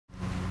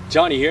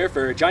Johnny here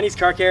for Johnny's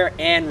Car Care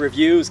and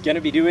Reviews. Gonna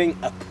be doing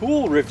a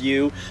pool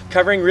review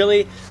covering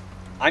really,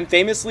 I'm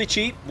famously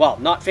cheap. Well,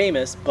 not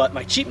famous, but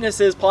my cheapness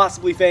is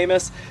possibly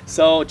famous.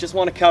 So just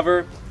want to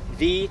cover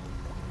the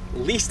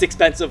least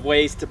expensive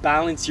ways to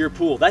balance your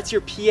pool. That's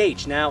your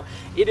pH. Now,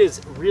 it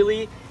is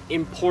really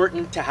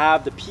important to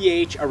have the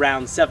pH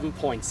around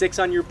 7.6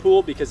 on your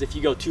pool, because if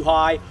you go too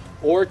high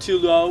or too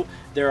low,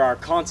 there are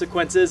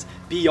consequences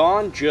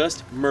beyond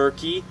just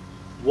murky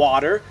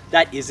water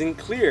that isn't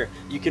clear.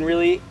 You can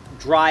really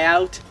dry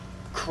out,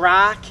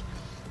 crack,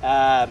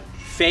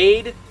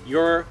 fade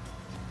your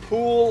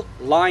pool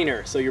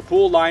liner. So your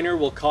pool liner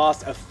will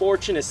cost a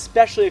fortune,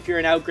 especially if you're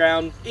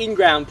an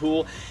in-ground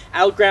pool.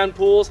 Outground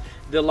pools,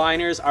 the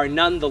liners are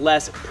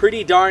nonetheless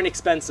pretty darn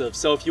expensive.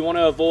 So if you want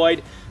to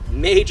avoid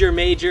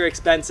major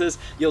expenses,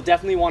 you'll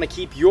definitely want to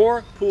keep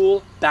your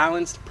pool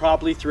balanced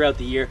properly throughout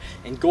the year.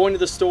 And going to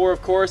the store,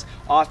 of course,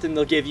 often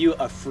they'll give you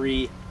a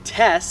free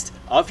test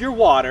of your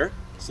water.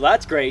 So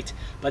that's great,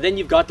 but then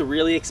you've got the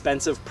really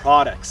expensive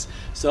products.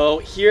 So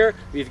here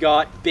we've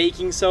got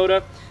baking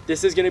soda.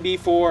 This is gonna be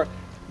for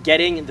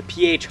getting the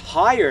pH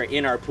higher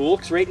in our pool,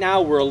 because right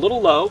now we're a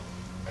little low.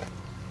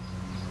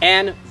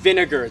 And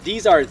vinegar.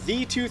 These are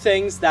the two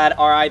things that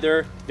are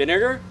either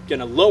vinegar,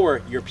 gonna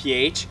lower your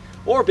pH,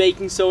 or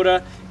baking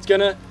soda, it's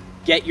gonna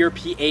get your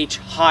pH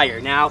higher.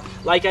 Now,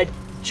 like I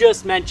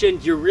just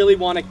mentioned, you really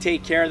want to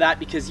take care of that,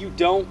 because you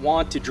don't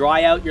want to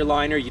dry out your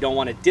liner, you don't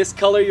want to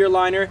discolor your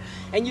liner,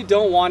 and you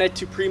don't want it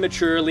to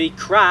prematurely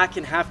crack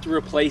and have to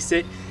replace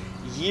it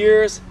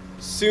years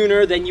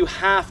sooner than you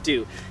have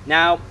to.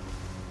 Now,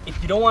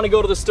 if you don't want to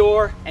go to the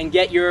store and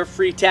get your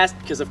free test,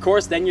 because of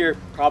course then you're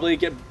probably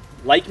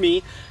like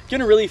me,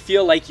 gonna really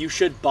feel like you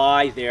should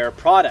buy their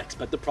products,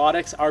 but the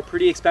products are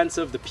pretty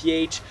expensive. The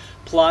pH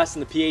plus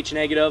and the pH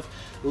negative,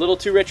 a little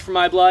too rich for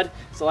my blood,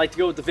 so I like to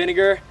go with the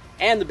vinegar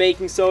and the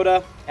baking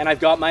soda, and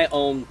I've got my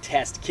own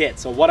test kit.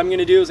 So what I'm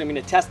gonna do is I'm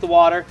gonna test the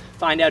water,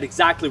 find out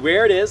exactly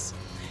where it is,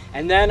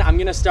 and then I'm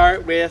gonna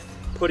start with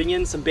putting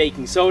in some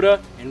baking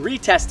soda and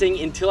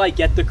retesting until I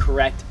get the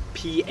correct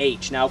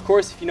pH. Now, of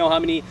course, if you know how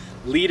many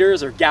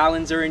liters or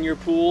gallons are in your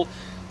pool,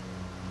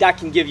 that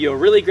can give you a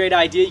really great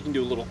idea. You can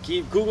do a little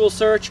Google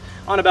search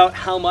on about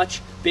how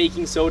much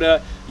baking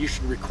soda you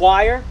should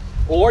require,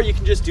 or you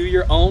can just do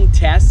your own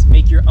tests,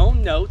 make your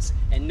own notes,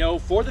 and know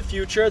for the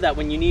future that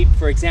when you need,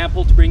 for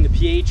example, to bring the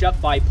pH up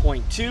by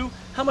 0.2,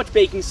 how much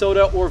baking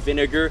soda or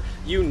vinegar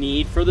you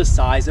need for the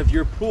size of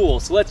your pool.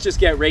 So let's just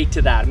get right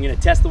to that. I'm gonna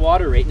test the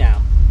water right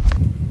now.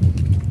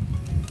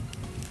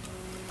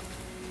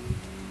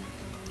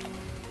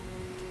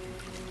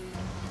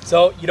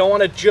 So you don't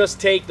wanna just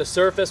take the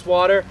surface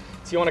water,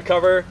 so you wanna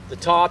cover the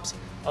tops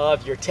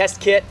of your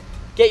test kit.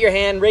 Get your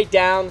hand right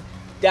down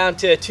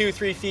to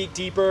 2-3 feet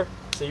deeper,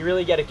 so you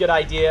really get a good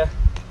idea.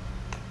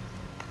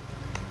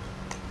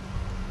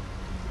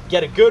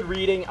 Get a good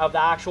reading of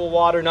the actual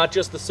water, not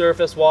just the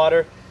surface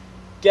water.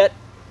 Get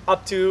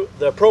up to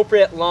the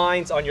appropriate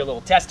lines on your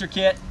little tester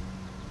kit.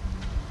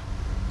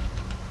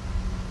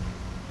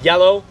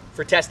 Yellow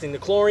for testing the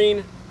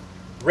chlorine,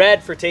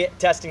 red for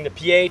testing the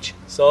pH,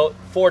 so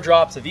 4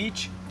 drops of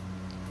each.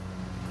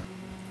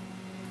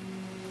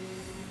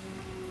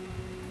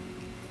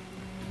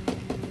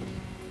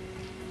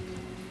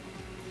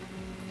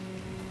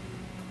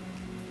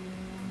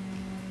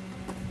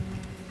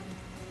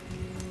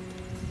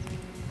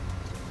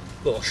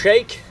 Little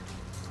shake.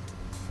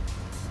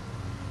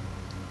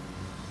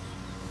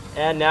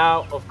 And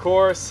now, of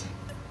course,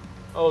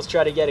 always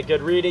try to get a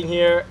good reading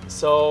here.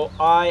 So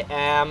I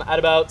am at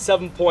about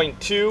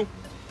 7.2,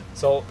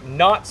 so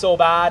not so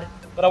bad,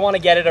 but I want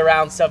to get it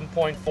around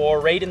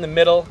 7.4, right in the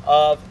middle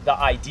of the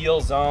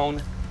ideal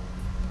zone.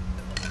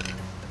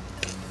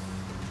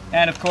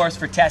 And of course,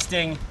 for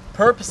testing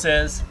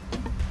purposes,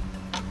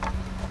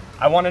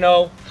 I want to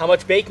know how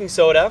much baking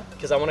soda,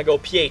 because I want to go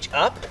pH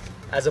up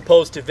as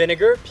opposed to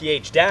vinegar,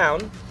 pH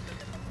down.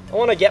 I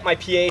want to get my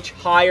pH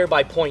higher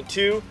by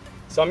 0.2,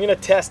 so I'm going to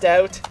test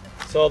out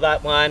so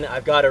that when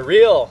I've got a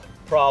real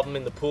problem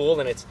in the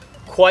pool and it's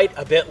quite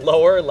a bit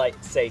lower, like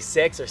say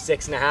 6 or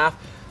 6.5,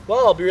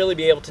 well, I'll really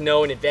be able to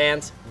know in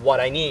advance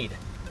what I need.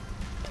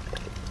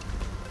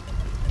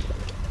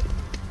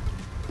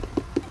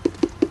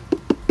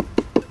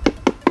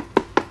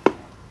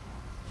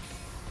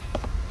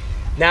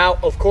 Now,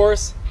 of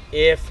course,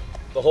 if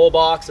the whole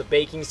box of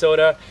baking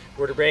soda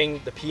were to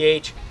bring the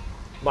pH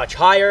much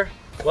higher,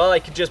 well, I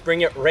could just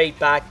bring it right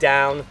back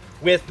down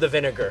with the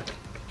vinegar.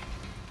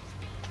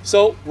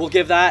 So we'll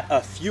give that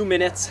a few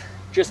minutes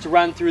just to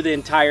run through the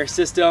entire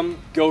system,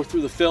 go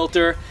through the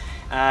filter,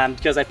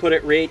 because I put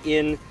it right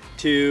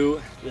into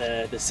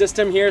the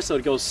system here, so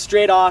it goes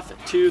straight off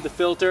to the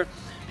filter,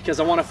 because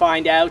I want to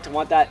find out, I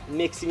want that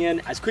mixing in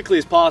as quickly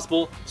as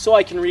possible so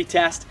I can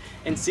retest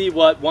and see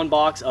what 1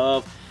 box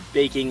of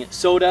baking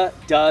soda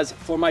does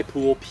for my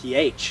pool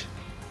pH.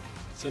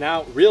 So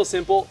now, real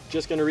simple,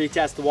 just gonna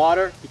retest the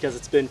water because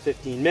it's been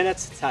 15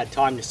 minutes. It's had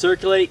time to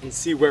circulate and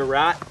see where we're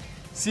at.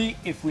 See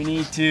if we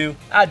need to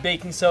add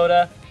baking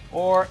soda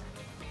or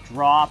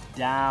drop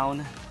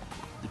down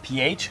the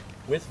pH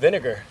with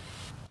vinegar.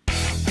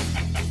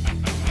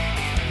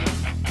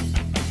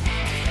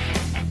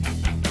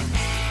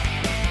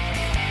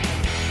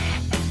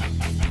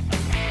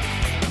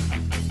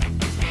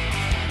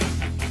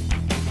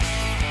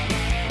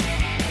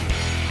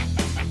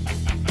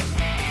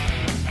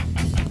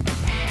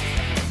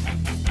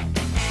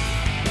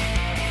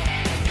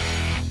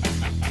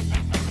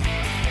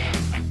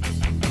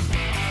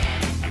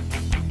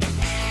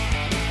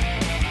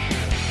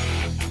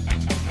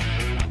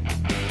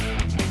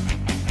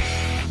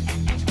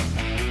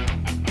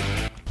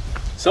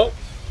 So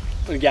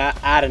I'm gonna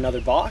add another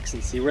box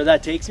and see where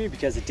that takes me,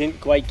 because it didn't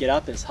quite get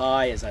up as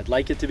high as I'd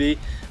like it to be.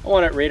 I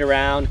want it right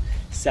around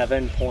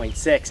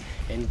 7.6.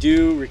 And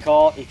do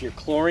recall, if your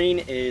chlorine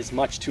is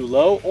much too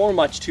low or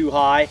much too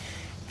high,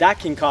 that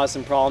can cause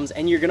some problems,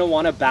 and you're gonna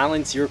wanna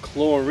balance your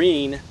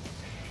chlorine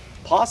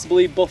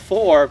possibly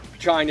before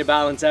trying to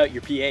balance out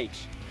your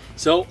pH.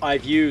 So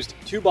I've used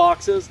 2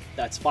 boxes,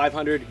 that's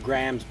 500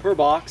 grams per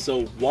box,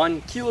 so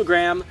 1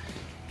 kilogram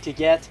to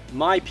get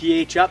my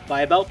pH up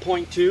by about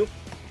 0.2.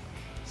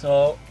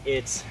 So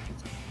it's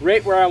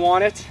right where I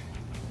want it.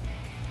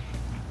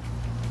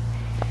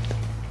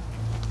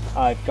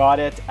 I've got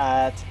it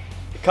at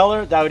the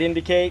color that would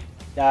indicate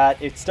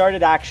that it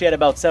started actually at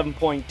about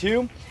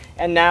 7.2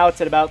 and now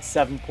it's at about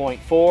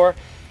 7.4. Of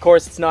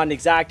course, it's not an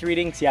exact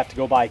reading, so you have to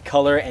go by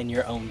color and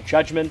your own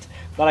judgment,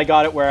 but I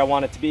got it where I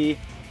want it to be.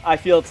 I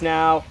feel it's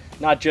now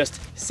not just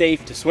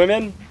safe to swim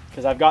in,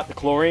 because I've got the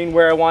chlorine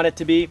where I want it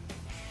to be,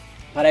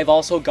 but I've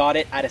also got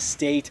it at a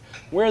state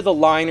where the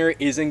liner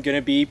isn't gonna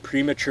be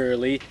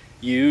prematurely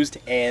used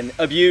and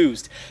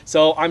abused.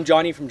 So I'm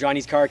Johnny from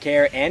Johnny's Car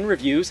Care and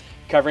Reviews,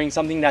 covering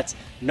something that's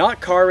not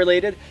car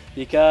related,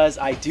 because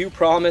I do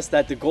promise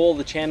that the goal of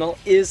the channel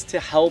is to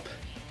help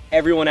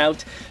everyone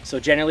out. So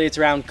generally it's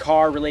around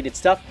car related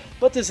stuff,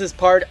 but this is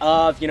part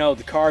of, you know,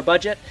 the car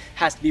budget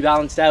has to be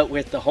balanced out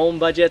with the home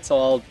budget. So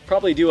I'll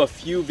probably do a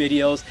few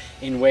videos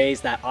in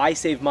ways that I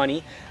save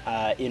money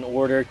in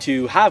order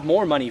to have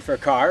more money for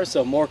cars.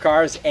 So more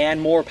cars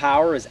and more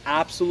power is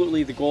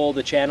absolutely the goal of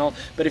the channel.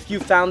 But if you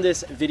found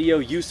this video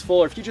useful,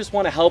 or if you just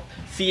want to help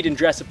feed and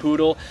dress a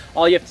poodle,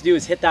 all you have to do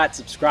is hit that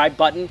subscribe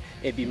button.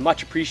 It'd be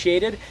much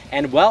appreciated.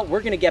 And well,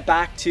 we're gonna get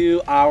back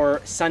to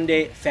our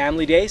Sunday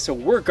family day. So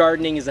we're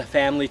gardening as a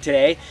family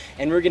today,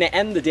 and we're gonna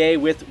end the day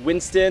with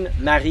Winston,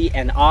 Marie,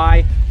 and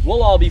I.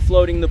 We'll all be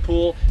floating the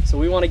pool, so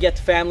we want to get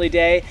to family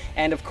day.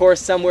 And of course,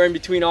 somewhere in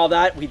between all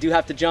that, we do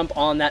have to jump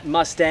on that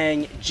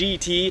Mustang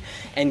GT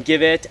and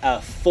give it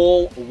a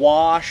full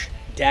wash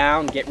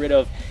down, get rid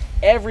of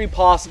every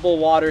possible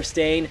water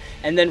stain,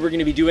 and then we're going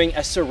to be doing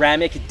a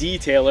ceramic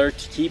detailer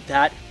to keep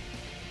that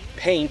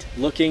paint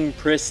looking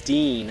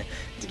pristine,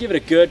 to give it a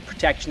good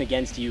protection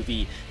against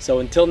UV. So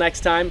until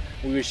next time,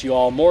 we wish you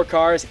all more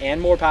cars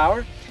and more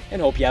power,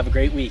 and hope you have a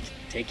great week.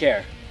 Take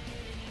care.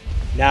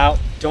 Now,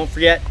 don't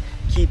forget,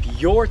 keep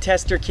your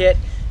tester kit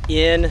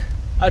in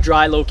a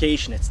dry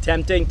location. It's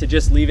tempting to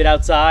just leave it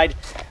outside,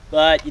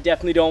 but you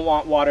definitely don't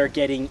want water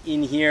getting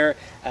in here,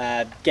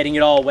 getting it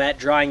all wet,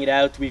 drying it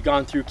out. We've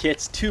gone through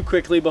kits too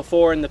quickly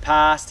before in the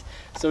past,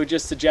 so we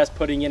just suggest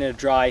putting it in a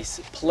dry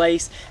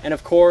place. And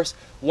of course,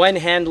 when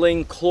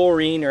handling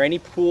chlorine or any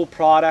pool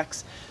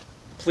products,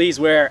 please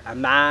wear a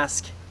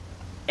mask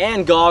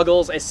and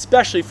goggles,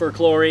 especially for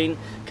chlorine,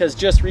 because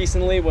just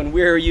recently when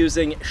we were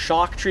using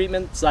shock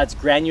treatment, so that's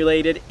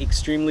granulated,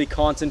 extremely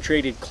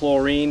concentrated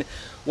chlorine,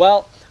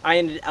 well, I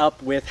ended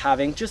up with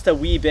having just a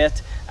wee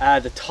bit,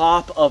 the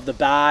top of the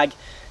bag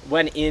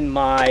went in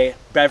my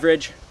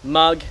beverage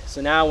mug.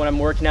 So now when I'm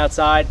working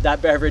outside,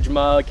 that beverage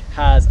mug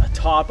has a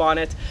top on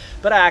it,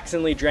 but I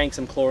accidentally drank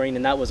some chlorine,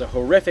 and that was a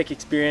horrific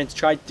experience.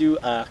 Tried to do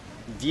a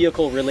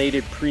vehicle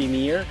related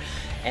premiere,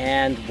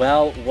 and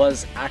well,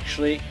 was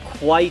actually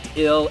quite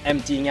ill,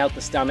 emptying out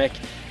the stomach.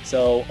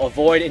 So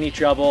avoid any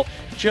trouble.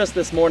 Just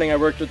this morning I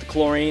worked with the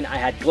chlorine. I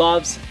had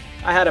gloves,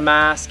 I had a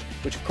mask,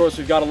 which of course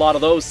we've got a lot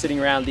of those sitting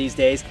around these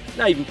days,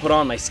 and I even put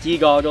on my ski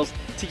goggles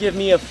to give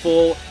me a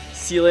full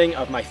sealing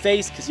of my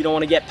face, because you don't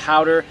want to get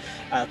powder,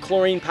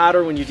 chlorine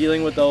powder when you're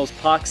dealing with those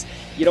pucks.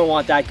 You don't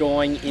want that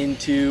going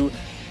into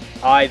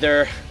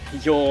either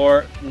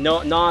your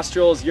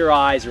nostrils, your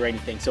eyes, or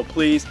anything. So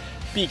please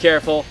be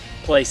careful,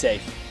 play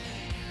safe.